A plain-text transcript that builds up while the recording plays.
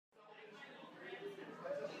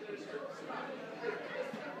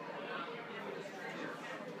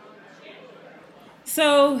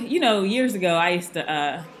So, years ago, I used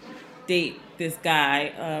to date this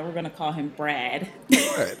guy. We're going to call him Brad.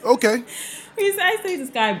 Right. Okay. I say this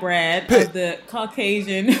guy Brad Pitt. of the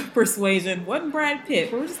Caucasian persuasion. Wasn't Brad Pitt,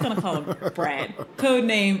 but we're just going to call him Brad. Code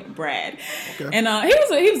name Brad. Okay. And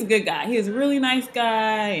he was a good guy. He was a really nice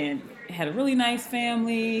guy and had a really nice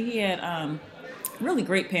family. He had really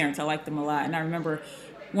great parents. I liked them a lot. And I remember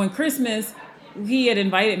when Christmas, he had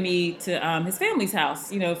invited me to his family's house,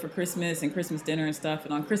 for Christmas and Christmas dinner and stuff.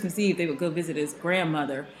 And on Christmas Eve, they would go visit his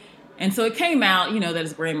grandmother. And so it came out, that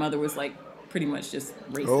his grandmother was like pretty much just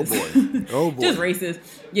racist. Oh boy. Oh boy. Just racist.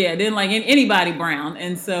 Yeah, didn't like anybody brown.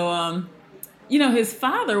 And so, his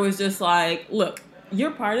father was just like, look,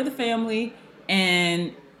 you're part of the family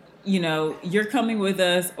and, you're coming with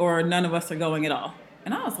us or none of us are going at all.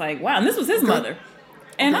 And I was like, wow. And this was his mother.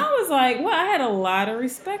 And I was like, well, I had a lot of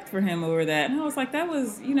respect for him over that. And I was like, that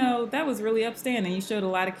was really upstanding. You showed a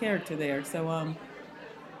lot of character there. So,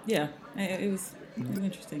 yeah, it was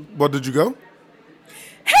interesting. Well, did you go?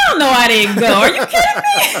 Hell no, I didn't go. Are you kidding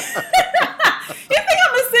me? You think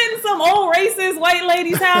I'm going to sit in some old racist white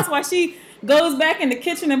lady's house while she goes back in the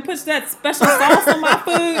kitchen and puts that special sauce on my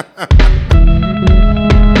food?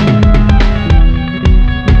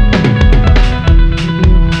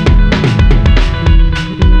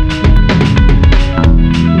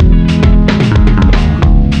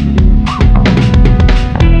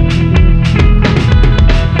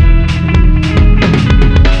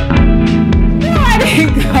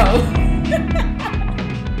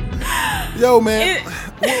 Yo, man.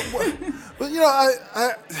 But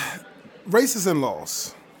I racist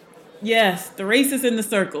in-laws. Yes, the racists in the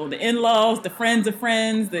circle, the in-laws, the friends of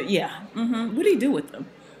friends. What do you do with them?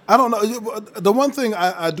 I don't know. The one thing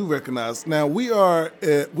I do recognize now, we are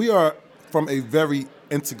from a very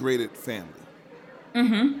integrated family.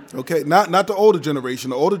 Mm-hmm. Okay, not the older generation.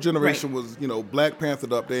 The older generation was Black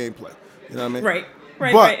Panthered up. They ain't play. You know what I mean?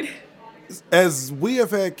 Right. But as we have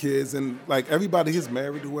had kids and like everybody is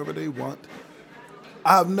married to whoever they want,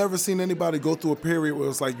 I've never seen anybody go through a period where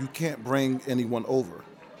it's like you can't bring anyone over.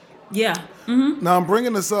 Yeah. Mm-hmm. Now I'm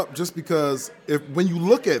bringing this up just because when you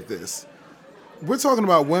look at this, we're talking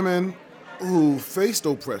about women who faced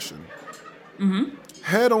oppression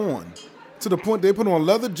head on to the point they put on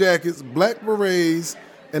leather jackets, black berets,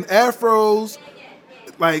 and afros,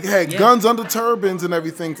 like had guns under turbans and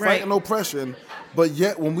everything, fighting oppression. But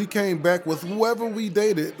yet when we came back with whoever we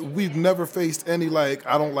dated, we've never faced any like,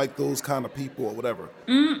 I don't like those kind of people or whatever.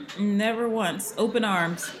 Never once. Open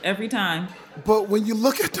arms every time. But when you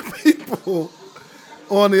look at the people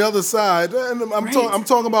on the other side, and I'm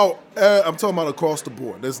talking about across the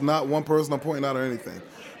board. There's not one person I'm pointing out or anything.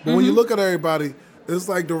 But when you look at everybody, it's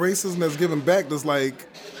like the racism that's given back. That's like,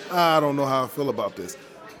 I don't know how I feel about this.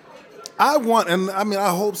 I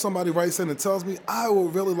hope somebody writes in and tells me, I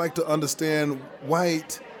would really like to understand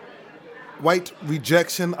white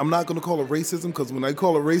rejection. I'm not going to call it racism because when I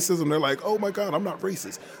call it racism, they're like, oh my God, I'm not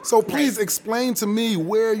racist. So please explain to me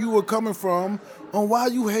where you were coming from on why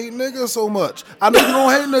you hate niggas so much. I know you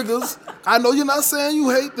don't hate niggas. I know you're not saying you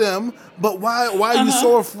hate them, but why are you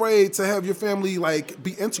so afraid to have your family like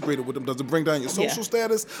be integrated with them? Does it bring down your social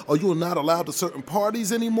status? Are you not allowed to certain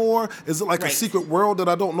parties anymore? Is it like a secret world that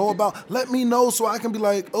I don't know about? Let me know so I can be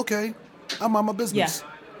like, okay, I'm on my business.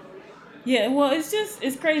 Yeah, well,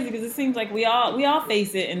 it's crazy because it seems like we all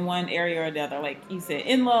face it in one area or another. Like you said,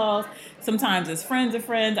 in-laws, sometimes it's friends of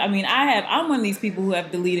friends. I mean, I'm one of these people who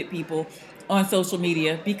have deleted people on social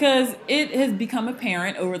media because it has become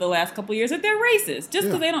apparent over the last couple of years that they're racist. Just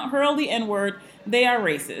because they don't hurl the N-word, they are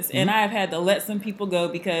racist. Mm-hmm. And I have had to let some people go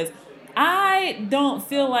because I don't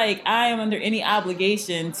feel like I am under any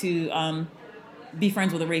obligation to be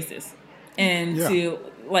friends with a racist and to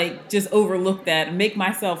like just overlook that and make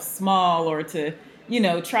myself small or to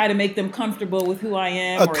try to make them comfortable with who I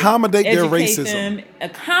am, accommodate or their racism.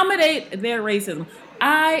 Accommodate their racism.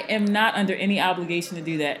 I am not under any obligation to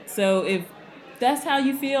do that. So if that's how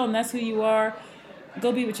you feel and that's who you are,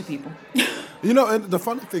 go be with your people. And the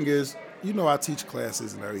funny thing is, I teach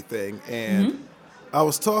classes and everything, and I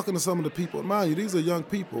was talking to some of the people. Mind you, these are young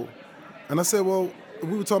people, and I said, well,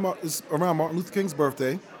 we were talking about it's around Martin Luther King's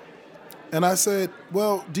birthday. And I said,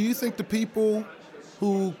 well, do you think the people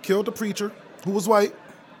who killed the preacher, who was white,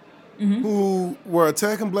 who were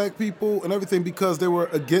attacking black people and everything because they were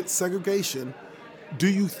against segregation, do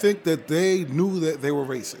you think that they knew that they were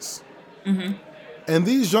racist? Mm-hmm. And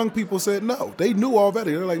these young people said no. They knew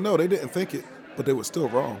already. They're like, no, they didn't think it, but they were still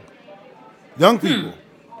wrong. Young people.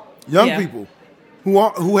 People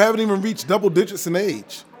who haven't even reached double digits in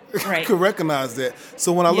age could recognize that.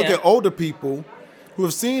 So when I look at older people who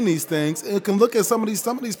have seen these things and can look at some of these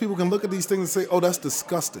people can look at these things and say, oh, that's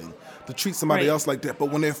disgusting to treat somebody else like that. But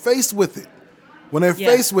when they're faced with it,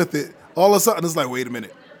 all of a sudden it's like, wait a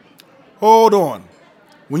minute. Hold on.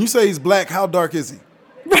 When you say he's black, how dark is he?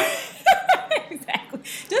 Exactly.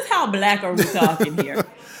 Just how black are we talking here?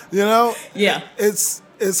 Yeah.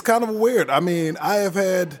 It's kind of weird. I mean, I have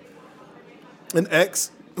had an ex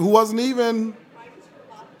who wasn't even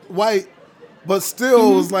white, but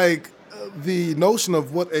still was like the notion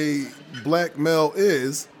of what a black male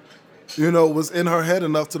is, was in her head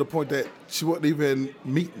enough to the point that she wouldn't even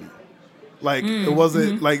meet me. Like it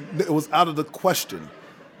wasn't like it was out of the question,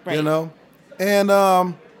 And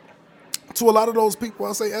to a lot of those people,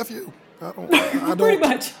 I'll say F you. I don't pretty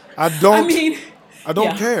much. I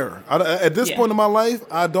don't care. At this point in my life,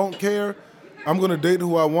 I don't care. I'm going to date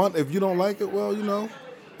who I want. If you don't like it, well,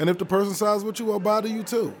 and if the person sides with you, well, bother you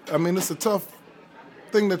too. I mean, it's a tough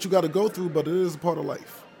thing that you got to go through, but it is a part of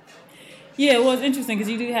life. Yeah, well, it's interesting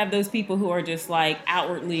because you do have those people who are just like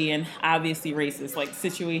outwardly and obviously racist, like the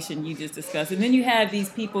situation you just discussed. And then you have these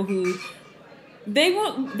people who they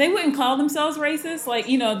wouldn't call themselves racist. Like,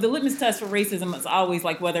 the litmus test for racism is always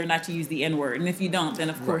like whether or not you use the N-word. And if you don't, then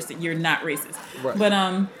of course you're not racist. Right. But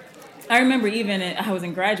I remember I was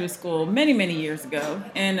in graduate school many, many years ago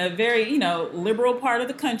in a very, liberal part of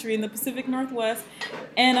the country in the Pacific Northwest.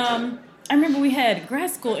 And I remember we had grad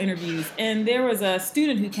school interviews, and there was a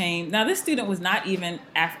student who came. Now, this student was not even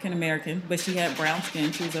African American, but she had brown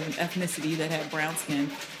skin. She was of an ethnicity that had brown skin.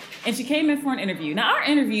 And she came in for an interview. Now, our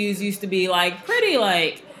interviews used to be like pretty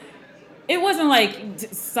like, it wasn't like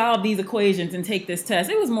solve these equations and take this test.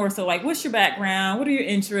 It was more so like, what's your background? What are your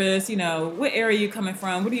interests? What area are you coming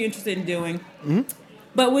from? What are you interested in doing? Mm-hmm.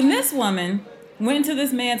 But when this woman went into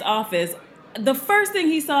this man's office, the first thing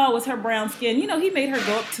he saw was her brown skin. He made her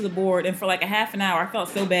go up to the board, and for like a half an hour, I felt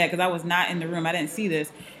so bad because I was not in the room. I didn't see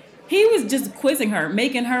this. He was just quizzing her,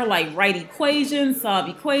 making her like write equations, solve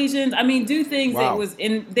equations. I mean, do things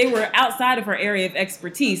that they were outside of her area of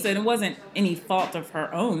expertise. So it wasn't any fault of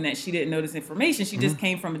her own that she didn't know this information. She just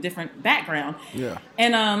came from a different background. Yeah.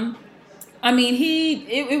 And I mean,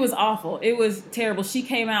 it was awful. It was terrible. She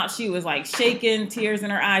came out, she was like shaking, tears in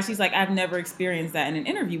her eyes. She's like, I've never experienced that in an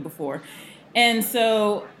interview before. And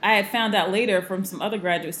so I had found out later from some other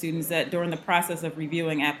graduate students that during the process of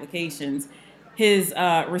reviewing applications, his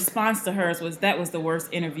response to hers was, that was the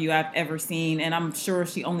worst interview I've ever seen. And I'm sure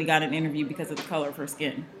she only got an interview because of the color of her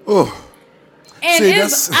skin. Oh. And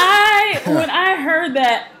when I heard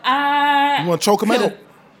that, you want to choke him out?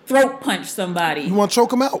 Throat punch somebody. You want to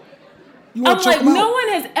choke him out? I'm like, no one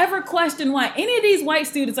has ever questioned why any of these white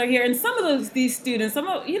students are here. And some of these students,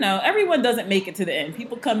 everyone doesn't make it to the end.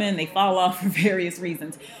 People come in, they fall off for various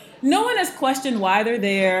reasons. No one has questioned why they're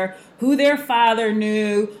there, who their father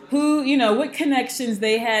knew, what connections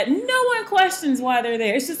they had. No one questions why they're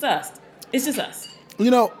there. It's just us.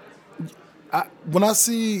 When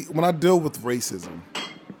I deal with racism,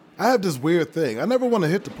 I have this weird thing. I never want to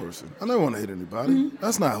hit the person. I never want to hit anybody. Mm-hmm.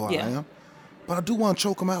 That's not who I am. But I do want to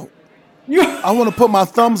choke them out. I want to put my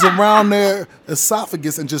thumbs around their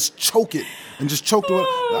esophagus and just choke it. And just choke them.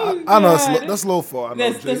 I know that's a little far.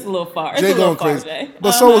 That's a little far. Jay going crazy. Jay.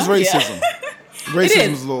 But so is racism. Yeah.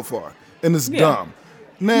 Racism is a little far. And it's dumb.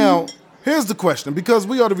 Now, here's the question. Because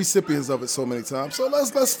we are the recipients of it so many times. So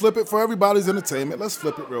let's flip it for everybody's entertainment. Let's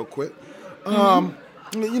flip it real quick.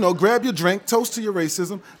 Grab your drink, toast to your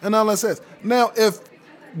racism, and now let's ask. Now, if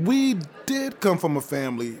we did come from a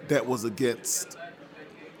family that was against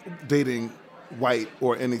dating white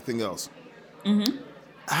or anything else,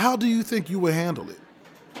 how do you think you would handle it?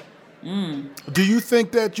 Do you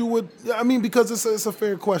think that you would? I mean, because it's a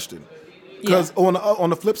fair question. Because on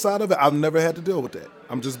the flip side of it, I've never had to deal with that.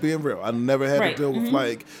 I'm just being real. I never had to deal with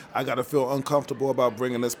I got to feel uncomfortable about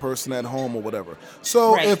bringing this person at home or whatever.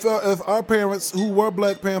 So if our parents who were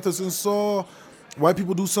Black Panthers and saw white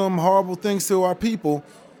people do some horrible things to our people,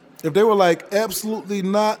 if they were like, absolutely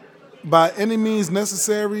not, by any means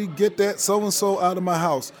necessary, get that so-and-so out of my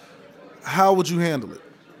house, how would you handle it?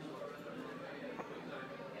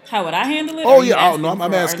 How would I handle it? Oh, yeah.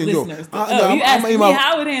 I'm asking you. You asked me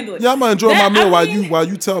how I would handle it. Yeah, I'm going to enjoy my meal while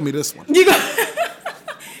you tell me this one.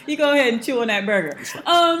 You go ahead and chew on that burger.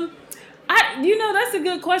 That's a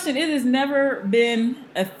good question. It has never been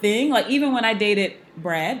a thing. Like, even when I dated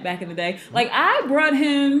Brad back in the day, like, I brought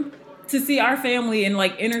him to see our family in,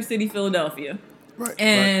 like, inner city Philadelphia. Right.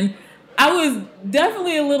 And I was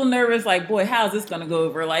definitely a little nervous, like, boy, how's this going to go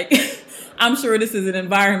over? Like, I'm sure this is an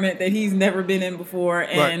environment that he's never been in before,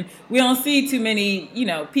 and we don't see too many,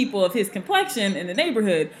 people of his complexion in the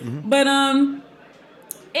neighborhood. Mm-hmm. But I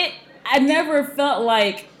never felt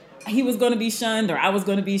like he was going to be shunned or I was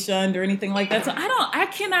going to be shunned or anything like that. So I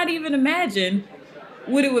cannot even imagine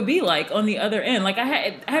what it would be like on the other end. Like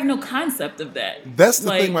I have no concept of that. That's the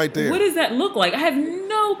like, thing right there. What does that look like? I have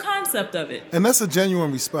no concept of it. And that's a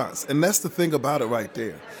genuine response. And that's the thing about it right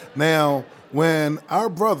there. Now, when our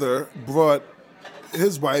brother brought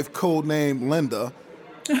his wife, codenamed Linda,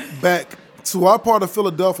 back to our part of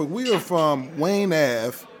Philadelphia, we are from Wayne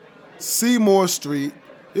Ave, Seymour Street,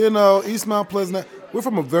 East Mount Pleasant. We're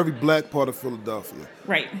from a very black part of Philadelphia.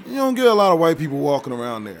 Right. You don't get a lot of white people walking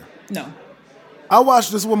around there. No. I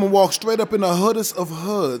watched this woman walk straight up in the hoodest of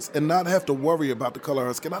hoods and not have to worry about the color of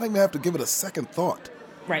her skin. I didn't even have to give it a second thought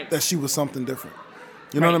that she was something different.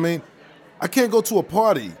 You know what I mean? I can't go to a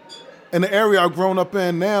party in the area I've grown up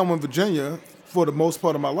in now in Virginia for the most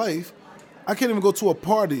part of my life. I can't even go to a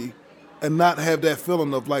party and not have that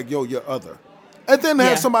feeling of like, yo, you're other. And then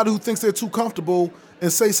have somebody who thinks they're too comfortable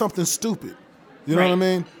and say something stupid. You know what I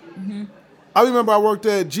mean? Mm-hmm. I remember I worked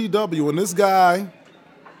at GW and this guy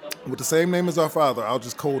with the same name as our father, I'll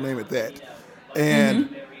just code name it that.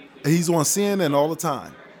 And he's on CNN all the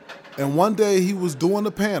time. And one day he was doing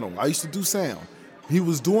the panel. I used to do sound. He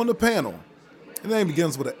was doing the panel. His name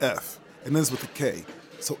begins with an F and ends with a K.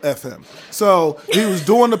 So FM. So he was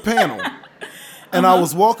doing the panel. And I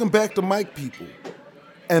was walking back to mic people.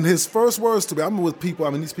 And his first words to me, I'm with people,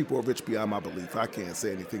 these people are rich beyond my belief. I can't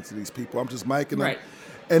say anything to these people. I'm just micing them.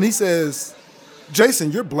 And he says,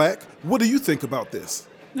 Jason, you're black. What do you think about this?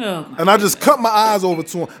 Oh, and I just cut my eyes over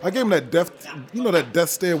to him. I gave him that death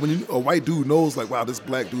stare when a white dude knows, like, wow, this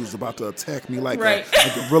black dude's about to attack me like a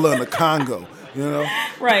gorilla in the Congo,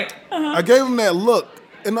 Right. I gave him that look,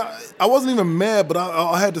 and I wasn't even mad, but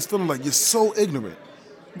I had this feeling like, you're so ignorant.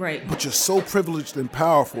 Right. But you're so privileged and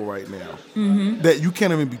powerful right now that you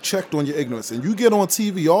can't even be checked on your ignorance. And you get on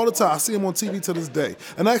TV all the time. I see him on TV to this day.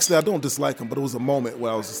 And actually, I don't dislike him, but it was a moment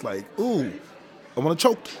where I was just like, ooh, I wanted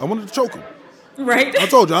to choke him. Right. I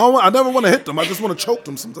told you, I never want to hit them. I just want to choke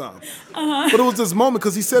them sometimes. But it was this moment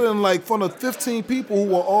because he said it in like front of 15 people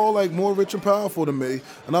who were all like more rich and powerful than me.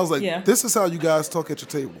 And I was like, this is how you guys talk at your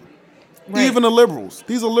table. Right. Even the liberals.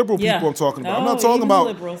 These are liberal people I'm talking about. I'm not talking about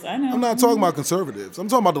liberals. I know. I'm not talking about conservatives. I'm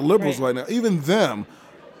talking about the liberals right now. Even them,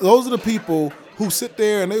 those are the people who sit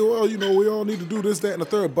there and they, we all need to do this, that, and the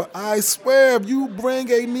third. But I swear, if you bring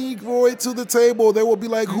a Negroid to the table, they will be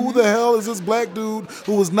like, who the hell is this black dude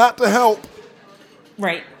who was not to help?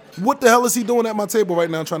 Right. What the hell is he doing at my table right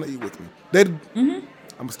now trying to eat with me? I'm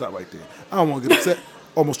going to stop right there. I don't want to get upset.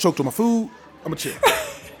 Almost choked on my food. I'm going to chill.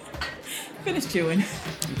 Finish chewing.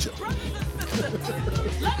 I'm chill.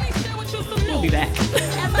 We'll be back.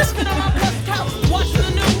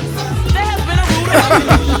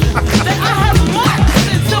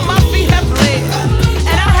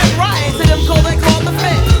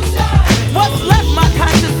 What's left my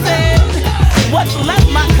conscience said? What's left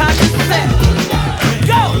my conscience said?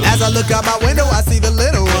 Go! As I look out my window, I see the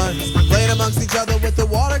little ones playing amongst each other with the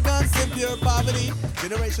water guns in pure poverty.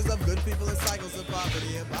 Generations of good people and cycles of poverty.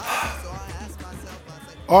 So I ask myself,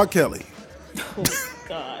 R. Kelly. Oh,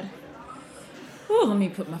 God. Ooh, let me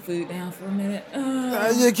put my food down for a minute.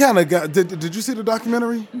 You kind of got... Did you see the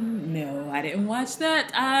documentary? No, I didn't watch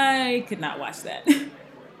that. I could not watch that.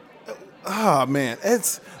 Oh, man.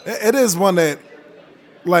 It is one that,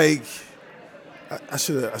 like... I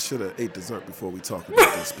should have ate dessert before we talk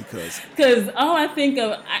about this because all I think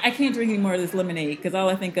of, I can't drink any more of this lemonade because all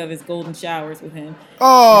I think of is golden showers with him.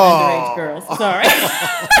 Oh, underage girls. Sorry.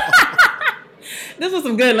 This was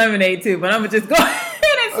some good lemonade too, but I'm gonna just go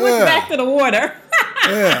ahead and switch back to the water.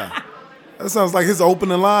 Yeah, that sounds like his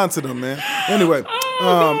opening line to them, man. Anyway,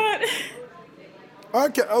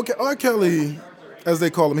 R. Kelly, as they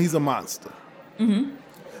call him, he's a monster. Mm-hmm.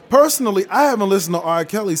 Personally, I haven't listened to R.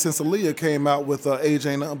 Kelly since Aaliyah came out with Age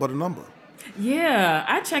Ain't Nothing But a Number. Yeah,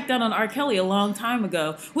 I checked out on R. Kelly a long time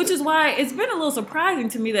ago, which is why it's been a little surprising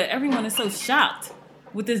to me that everyone is so shocked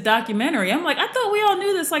with this documentary. I'm like, I thought we all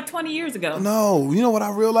knew this like 20 years ago. No, you know what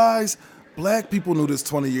I realized? Black people knew this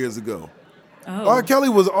 20 years ago. Oh. R. Kelly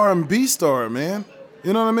was an R&B star, man.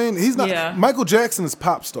 You know what I mean? He's not. Yeah. Michael Jackson is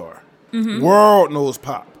pop star. Mm-hmm. World knows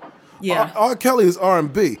pop. Yeah. R. Kelly is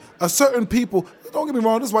R&B. A certain people... Don't get me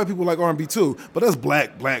wrong, there's white people like R&B too, but that's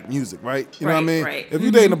black music, right? You know what I mean? Right. If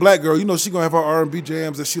you dating a black girl, she gonna have her R&B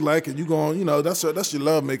jams that she like, and you going, that's your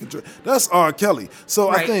love making. That's R. Kelly. So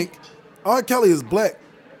I think R. Kelly is black.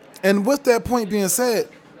 And with that point being said,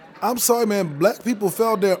 I'm sorry, man, black people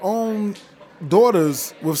failed their own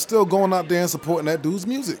daughters with still going out there and supporting that dude's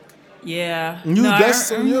music. Yeah.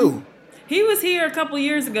 That's on you. He was here a couple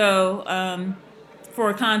years ago for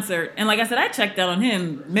a concert, and like I said, I checked out on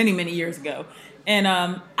him many, many years ago. And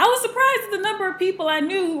I was surprised at the number of people I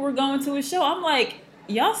knew who were going to his show. I'm like,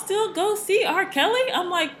 y'all still go see R. Kelly? I'm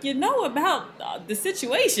like, you know about the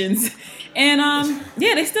situations. And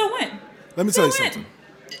yeah, they still went. Let me tell you something.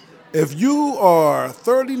 If you are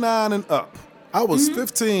 39 and up, I was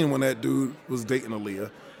 15 when that dude was dating Aaliyah.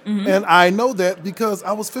 And I know that because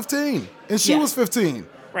I was 15 and she was 15.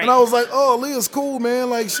 Right. And I was like, oh, Aaliyah's cool, man.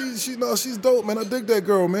 Like, she's dope, man. I dig that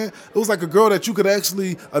girl, man. It was like a girl that you could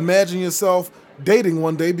actually imagine yourself dating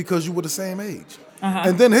one day because you were the same age.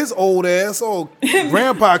 And then his old ass,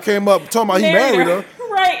 grandpa came up talking about he married her.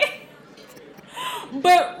 Right.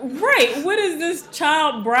 But, what is this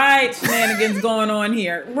child bride shenanigans going on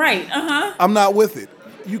here? Right, I'm not with it.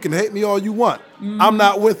 You can hate me all you want. I'm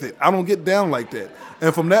not with it. I don't get down like that.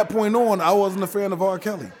 And from that point on, I wasn't a fan of R.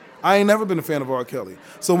 Kelly. I ain't never been a fan of R. Kelly.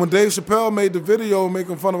 So when Dave Chappelle made the video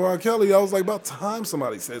making fun of R. Kelly, I was like, about time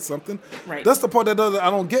somebody said something. Right. That's the part that I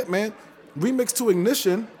don't get, man. Remix to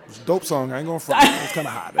Ignition, it's a dope song. I ain't gonna front. It's kind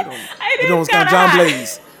of hot. It was kind of John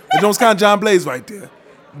Blaze. It was kind of John Blaze right there.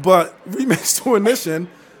 But remix to Ignition,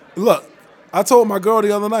 look, I told my girl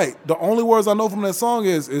the other night, the only words I know from that song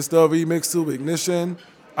is it's the remix to Ignition.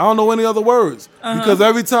 I don't know any other words. Because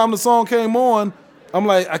every time the song came on, I'm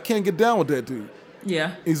like, I can't get down with that dude.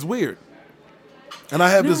 Yeah. He's weird. And I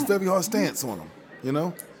have this very hard stance on him, you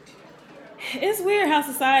know? It's weird how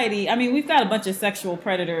society, I mean, we've got a bunch of sexual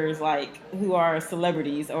predators, like, who are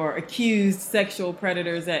celebrities or accused sexual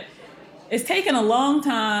predators that it's taken a long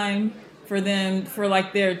time for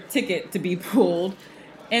their ticket to be pulled.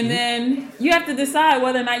 And then you have to decide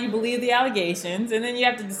whether or not you believe the allegations. And then you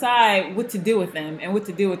have to decide what to do with them and what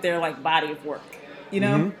to do with their, like, body of work, you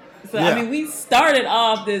know? So, I mean, we started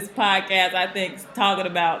off this podcast, I think, talking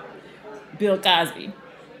about Bill Cosby.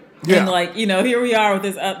 Yeah. And, like, you know, here we are with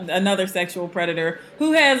this another sexual predator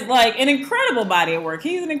who has, like, an incredible body of work.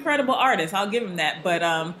 He's an incredible artist. I'll give him that. But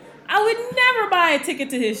I would never buy a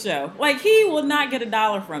ticket to his show. Like, he will not get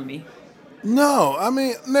 $1 from me. No. I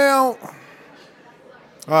mean, now...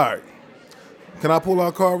 All right. Can I pull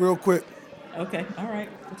our card real quick? Okay. All right.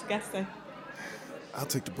 What you got to say? I'll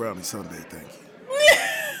take the brownie sundae, thank you.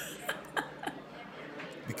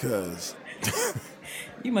 Because...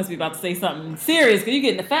 You must be about to say something serious because you're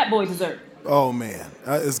getting the fat boy dessert. Oh, man.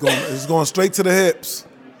 It's going straight to the hips.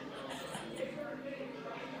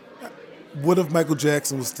 What if Michael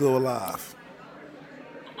Jackson was still alive?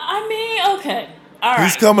 I mean, okay. All right.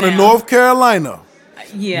 He's coming to North Carolina.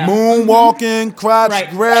 Yeah. Moonwalking,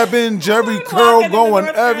 crotch grabbing, Jerry curl going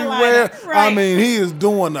everywhere. Right. I mean, he is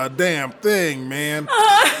doing a damn thing, man.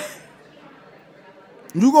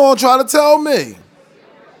 You gonna try to tell me,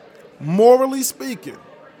 morally speaking,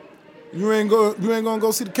 you ain't gonna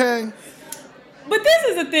go see the King? But this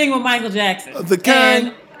is the thing with Michael Jackson. The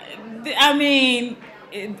King. I mean,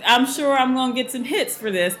 I'm sure I'm gonna get some hits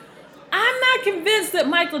for this. I'm not convinced that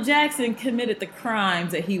Michael Jackson committed the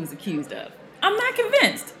crimes that he was accused of. I'm not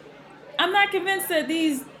convinced. I'm not convinced that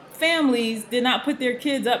these families did not put their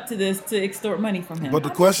kids up to this to extort money from him. But the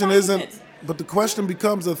question isn't. But the question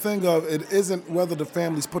becomes a thing of it isn't whether the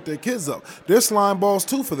families put their kids up. They're slime balls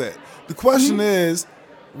too for that. The question is,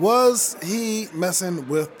 was he messing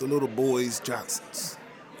with the little boys Johnsons?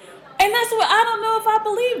 And that's what I don't know if I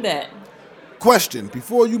believe that. Question: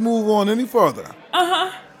 before you move on any further,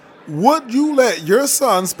 would you let your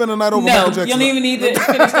son spend a night over Michael Jackson? No, you don't even need to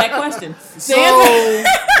finish that question. So,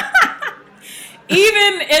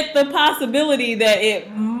 even at the possibility that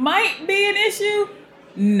it might be an issue,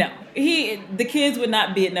 no. The kids would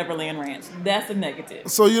not be at Neverland Ranch. That's a negative.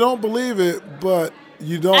 So you don't believe it, but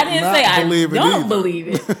you don't I didn't say believe I don't believe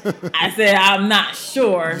it. I said I'm not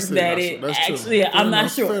sure that it actually, I'm not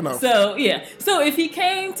sure. So, yeah. So if he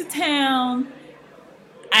came to town,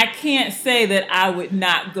 I can't say that I would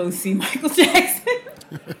not go see Michael Jackson.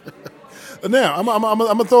 Now, I'm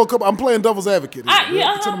gonna throw a couple. I'm playing devil's advocate.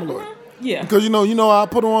 Yeah. Because you know, I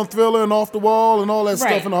put on Thriller and Off the Wall and all that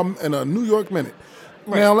stuff in a New York Minute.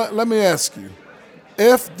 Right. Now, let me ask you,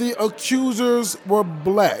 if the accusers were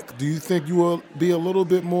black, do you think you will be a little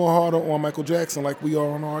bit more harder on Michael Jackson like we are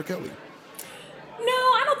on R. Kelly? No,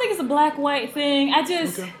 I don't think it's a black-white thing.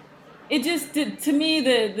 To me,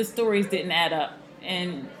 the stories didn't add up.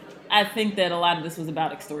 And I think that a lot of this was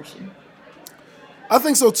about extortion. I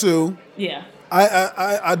think so, too. Yeah.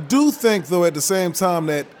 I do think, though, at the same time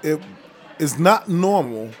that it is not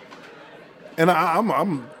normal. And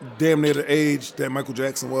I'm damn near the age that Michael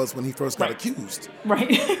Jackson was when he first got accused.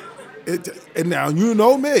 Right. And now you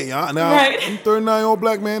know me. I'm a 39-year-old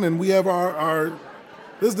black man, and we have our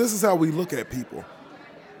this is how we look at people.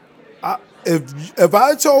 If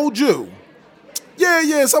I told you,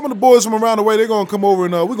 Yeah. Some of the boys from around the way, they're gonna come over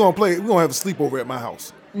and we're gonna play. We're gonna have a sleepover at my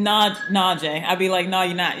house. Nah, Jay. I'd be like, no,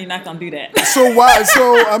 you're not. You're not gonna do that. So why?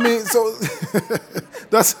 So I mean, so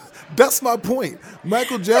that's my point.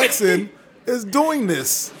 Michael Jackson is doing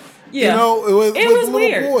this. Yeah. You know, with little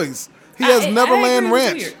weird. boys. He has Neverland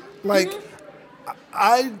Ranch. Weird. Like,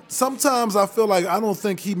 I sometimes I feel like I don't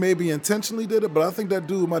think he maybe intentionally did it, but I think that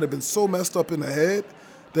dude might have been so messed up in the head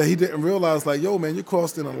that he didn't realize, like, yo, man, you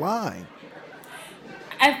crossed in a line.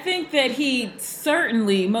 I think that he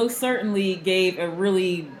most certainly gave a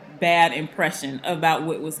really bad impression about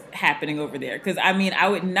what was happening over there. Because, I mean, I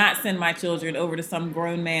would not send my children over to some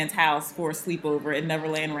grown man's house for a sleepover at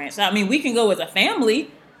Neverland Ranch. I mean, we can go as a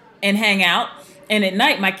family and hang out. And at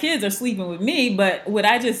night, my kids are sleeping with me. But would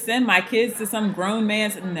I just send my kids to some grown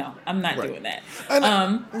man's? No, I'm not doing that. And,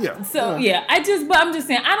 but I'm just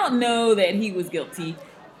saying, I don't know that he was guilty.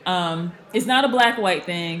 It's not a black-white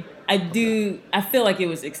thing. I feel like it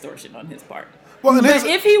was extortion on his part. Well, but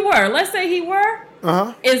if he were, let's say he were,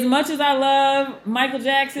 as much as I love Michael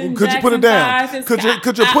Jackson, could you put it down? Could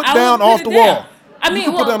you put down off the wall? I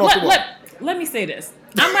mean, let me say this.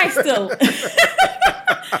 I might still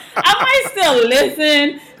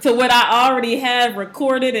listen to what I already have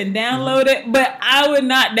recorded and downloaded, but I would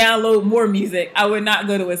not download more music. I would not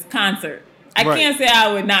go to his concert. I can't say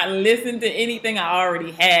I would not listen to anything I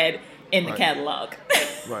already had in the catalog.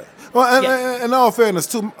 Right. Well, and in all fairness,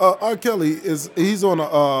 too, R. Kelly he's on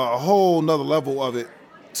a whole nother level of it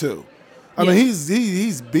too. I mean,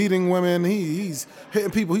 he's beating women. He's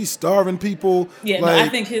hitting people. He's starving people. Yeah, like, no,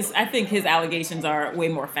 I think his allegations are way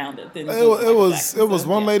more founded than it was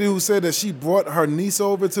one lady who said that she brought her niece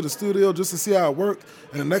over to the studio just to see how it worked,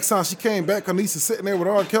 and the next time she came back, her niece is sitting there with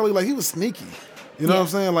R. Kelly like he was sneaky. You know what I'm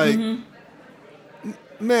saying? Like,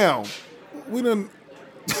 now we done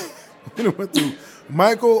went through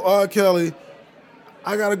Michael, R. Kelly.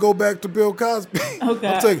 I gotta go back to Bill Cosby.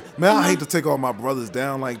 Okay. I hate to take all my brothers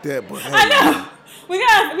down like that, but hey, I know we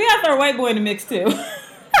got to throw a white boy in the mix too.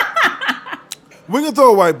 We can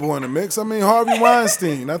throw a white boy in the mix. I mean, Harvey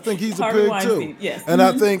Weinstein. I think he's a pig too. Yes. And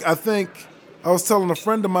I think I was telling a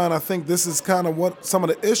friend of mine. I think this is kind of what some of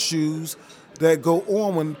the issues that go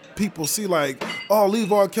on when people see like, oh,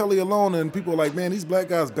 leave R. Kelly alone, and people are like, man, these black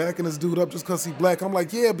guys backing this dude up just because he's black. I'm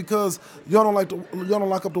like, yeah, because y'all don't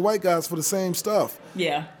lock up the white guys for the same stuff.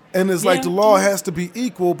 Yeah. And it's like the law has to be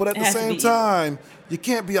equal, but at the same time, you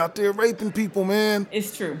can't be out there raping people, man.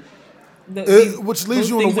 It's true. Which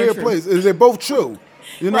leaves you in a weird place. They're both true.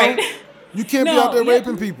 You know, right. You can't be out there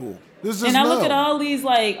raping people. And I look at all these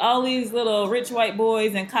little rich white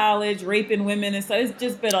boys in college raping women, and so it's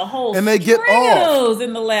just been a whole and they get off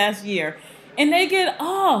in the last year, and they get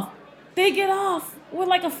off. They get off with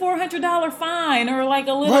like a $400 fine or like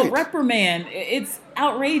a little reprimand. It's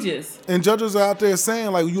outrageous. And judges are out there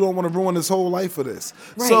saying like, you don't want to ruin his whole life for this.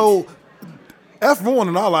 Right. So F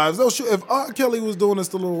ruining our lives. If R. Kelly was doing this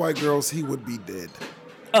to little white girls, he would be dead.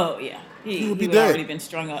 Oh yeah. He would be dead. Already been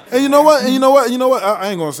strung up. And you know what? I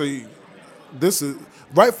ain't gonna say this is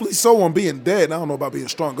rightfully so on being dead. I don't know about being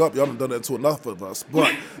strung up. Y'all done done that to enough of us.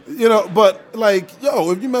 But but like,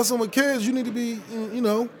 if you messing with kids, you need to be, you're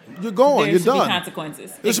gone. You're done. There should be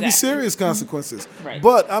consequences. There should be serious consequences. Right.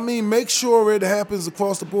 But I mean, make sure it happens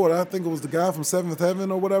across the board. I think it was the guy from Seventh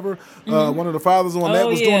Heaven or whatever. One of the fathers on that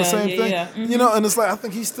was doing the same thing. Yeah. And it's like, I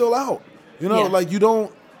think he's still out. Like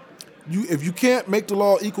if you can't make the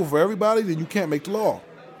law equal for everybody, then you can't make the law.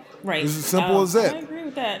 Right. It's as simple as that. I agree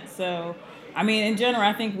with that. So, I mean, in general,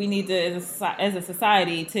 I think we need to, as a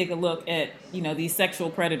society, take a look at, these sexual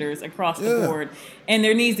predators across the board. And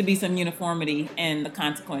there needs to be some uniformity in the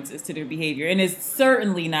consequences to their behavior. And it's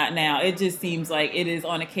certainly not now. It just seems like it is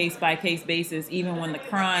on a case-by-case basis, even when the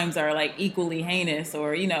crimes are, like, equally heinous.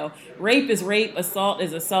 Or, rape is rape, assault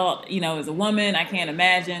is assault. As a woman, I can't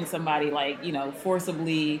imagine somebody, like,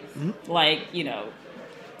 forcibly,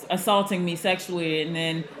 assaulting me sexually and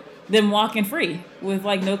then them walking free with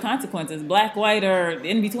like no consequences, black, white, or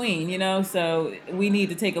in between, so we need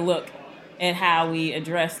to take a look at how we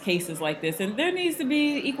address cases like this, and there needs to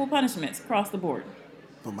be equal punishments across the board.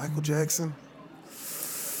 But Michael Jackson,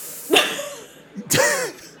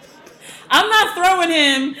 I'm not throwing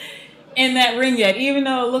him in that ring yet, even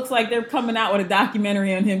though it looks like they're coming out with a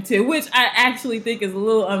documentary on him too, which I actually think is a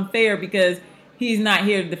little unfair because he's not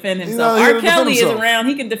here to defend himself. R. Kelly is around.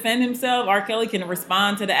 He can defend himself. R. Kelly can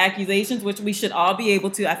respond to the accusations, which we should all be able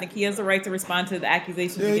to. I think he has the right to respond to the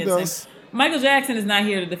accusations against him. Michael Jackson is not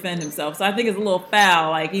here to defend himself. So I think it's a little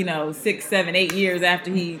foul, 6, 7, 8 years after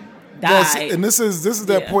he died. And this is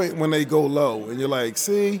that point when they go low, and you're like,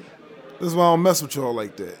 see, this is why I don't mess with y'all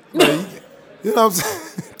like that. Like, you know what I'm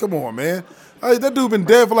saying? Come on, man. Hey, that dude been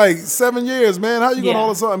dead for like 7 years, man. How you gonna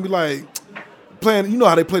all of a sudden be like playing? You know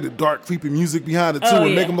how they play the dark, creepy music behind it too,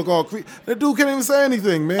 and make him look all creepy. That dude can't even say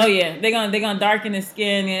anything, man. Oh yeah, they're gonna darken his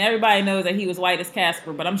skin, and everybody knows that he was white as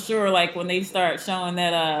Casper. But I'm sure, like when they start showing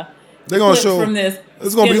that, they're gonna show from this.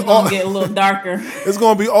 It's gonna be all get a little darker. It's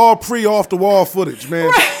gonna be all off the wall footage, man.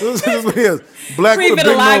 Right. This is what it is. Black with a big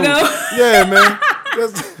nose. Yeah, man.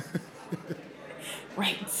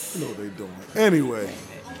 Right. You know what they doing. Anyway,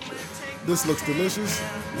 this looks delicious.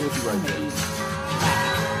 We'll be right back.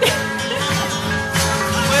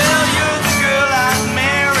 Well, you're the girl I'd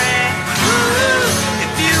marry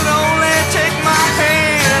if you'd only take my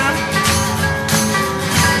hand.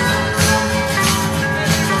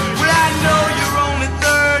 Well, I know you're only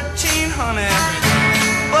 13, honey,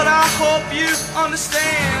 but I hope you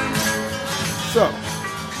understand. So,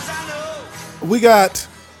 we got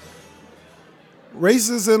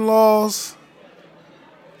racist in-laws,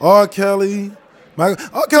 R. Kelly. R.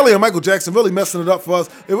 Kelly and Michael Jackson really messing it up for us.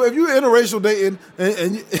 If you're interracial dating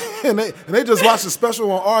and they just watch the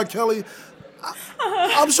special on R. Kelly,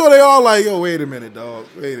 I'm sure they all like, yo, wait a minute, dog.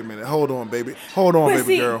 Wait a minute. Hold on, baby. Hold on,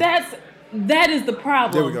 baby girl. That is the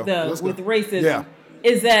problem, though, with racism. Yeah.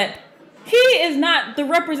 Is that he is not the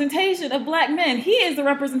representation of black men. He is the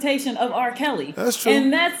representation of R. Kelly. That's true.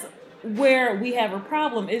 And that's where we have a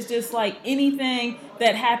problem. It's just like anything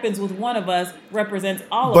that happens with one of us represents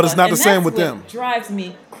all of us. But it's not the same with them. Drives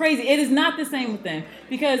me crazy. It is not the same with them,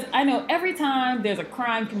 because I know every time there's a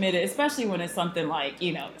crime committed, especially when it's something like,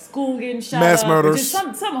 school getting shot mass up, murders, or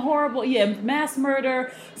just some horrible, mass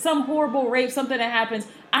murder, some horrible rape, something that happens.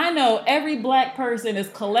 I know every black person is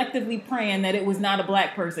collectively praying that it was not a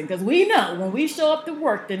black person, because we know when we show up to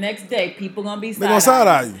work the next day, people gonna be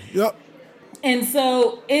side-eye you. Yep. And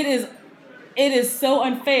so it is so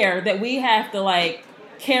unfair that we have to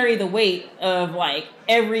carry the weight of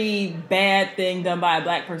every bad thing done by a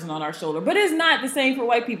black person on our shoulder. But it's not the same for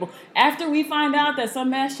white people. After we find out that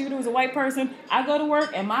some mass shooter was a white person, I go to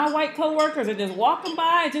work and my white coworkers are just walking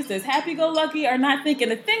by just as happy-go-lucky, are not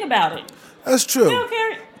thinking a thing about it. That's true. They don't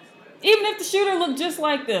care. Even if the shooter looked just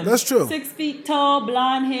like them. That's true. 6 feet tall,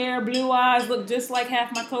 blonde hair, blue eyes, look just like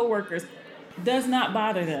half my coworkers. Does not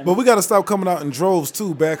bother them. But we got to stop coming out in droves,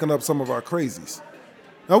 too, backing up some of our crazies.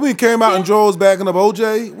 Now, we came out in droves backing up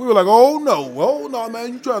OJ. We were like, oh, no,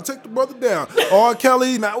 man, you trying to take the brother down. R.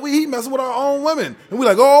 Kelly, he messing with our own women. And we're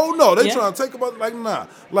like, oh, no, they trying to take the brother. Nah.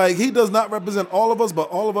 He does not represent all of us, but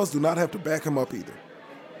all of us do not have to back him up either.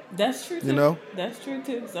 That's true, too. You know? That's true,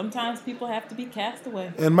 too. Sometimes people have to be cast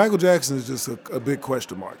away. And Michael Jackson is just a big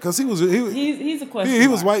question mark. Because he's a question mark. He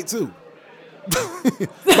was white, too.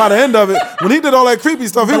 By the end of it, when he did all that creepy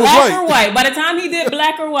stuff, he was white. Black or white. By the time he did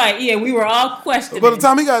black or white, we were all questioning. By the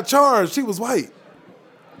time he got charged, he was white.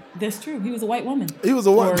 That's true. He was a white woman. He was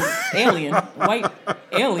a white alien, white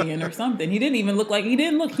alien or something. He didn't even look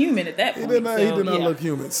human at that point. He did not look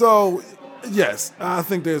human. So, yes, I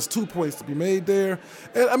think there's 2 points to be made there.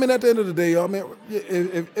 And I mean, at the end of the day, y'all, man,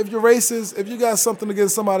 if you're racist, if you got something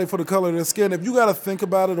against somebody for the color of their skin, if you got to think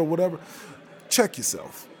about it or whatever, check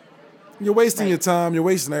yourself. You're wasting your time. You're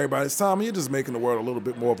wasting everybody's time. And you're just making the world a little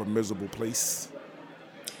bit more of a miserable place.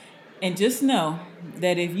 And just know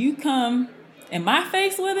that if you come in my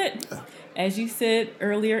face with it, as you said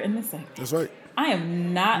earlier in the segment, that's right. I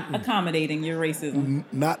am not accommodating your racism.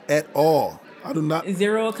 Not at all. I do not.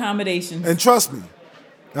 Zero accommodations. And trust me,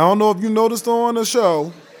 I don't know if you noticed on the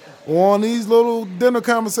show or on these little dinner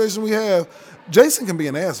conversations we have, Jason can be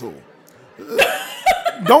an asshole.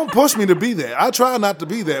 Don't push me to be that. I try not to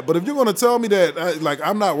be that. But if you're going to tell me that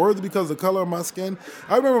I'm not worthy because of the color of my skin,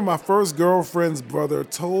 I remember my first girlfriend's brother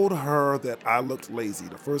told her that I looked lazy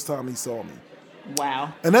the first time he saw me.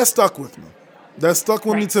 Wow. And that stuck with me. That stuck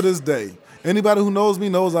with me to this day. Anybody who knows me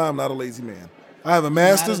knows I am not a lazy man. I have a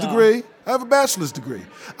master's degree. I have a bachelor's degree.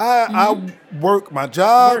 I work my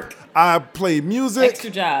job. I play music.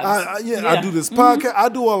 Extra jobs. I do this podcast. I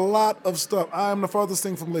do a lot of stuff. I am the farthest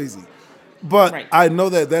thing from lazy. But I know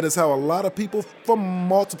that is how a lot of people from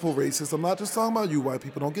multiple races, I'm not just talking about you white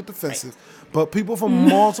people, don't get defensive, but people from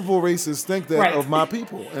multiple races think that of my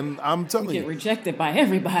people. And I'm telling you. We get rejected by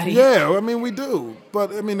everybody. Yeah, I mean, we do.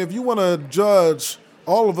 But, I mean, if you want to judge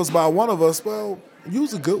all of us by one of us, well,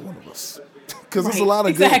 use a good one of us. Because there's a lot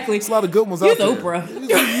of good ones out there. Use Oprah.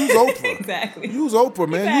 Use Oprah. Exactly. Use Oprah,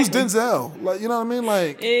 man. Use Denzel. You know what I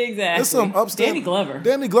mean? Exactly. There's some upstanding.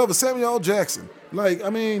 Danny Glover. Samuel L. Jackson. I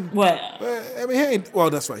mean. What? I mean, he ain't. Well,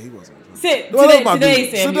 that's right. He wasn't.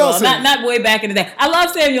 Today Samuel. Not way back in the day. I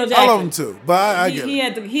love Samuel Jackson. I love him too. But I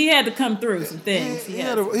get it. He had to come through some things. He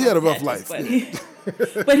had a rough life.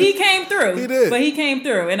 But he came through. He did. But he came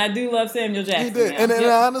through, and I do love Samuel Jackson. He did. Now. And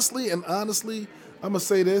Yep. honestly, I'm gonna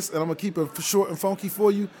say this, and I'm gonna keep it short and funky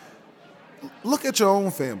for you. Look at your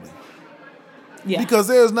own family. Yeah. Because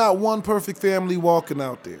there's not one perfect family walking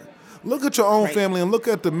out there. Look at your own Right. family and look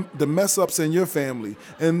at the mess ups in your family,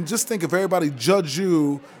 and just think if everybody judged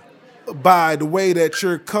you by the way that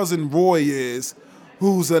your cousin Roy is,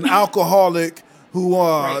 who's an alcoholic, who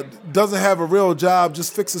doesn't have a real job,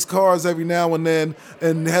 just fixes cars every now and then,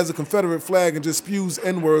 and has a Confederate flag and just spews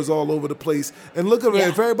N-words all over the place. And look at it,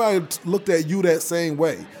 if everybody looked at you that same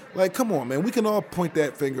way, like, come on, man, we can all point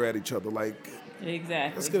that finger at each other, like.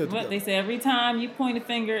 Exactly. Let's get it What together. they say, every time you point a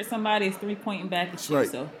finger at somebody, it's 3 pointing back at you. right.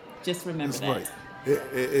 So just remember That's that. right.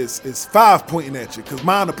 It's 5 pointing at you, because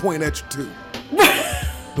mine are pointing at you too.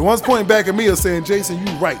 The ones pointing back at me are saying, Jason,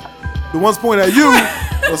 you right. The ones pointing at you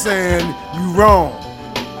are saying, you wrong.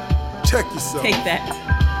 Check yourself. Take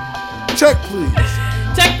that. Check, please.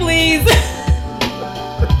 Check, please.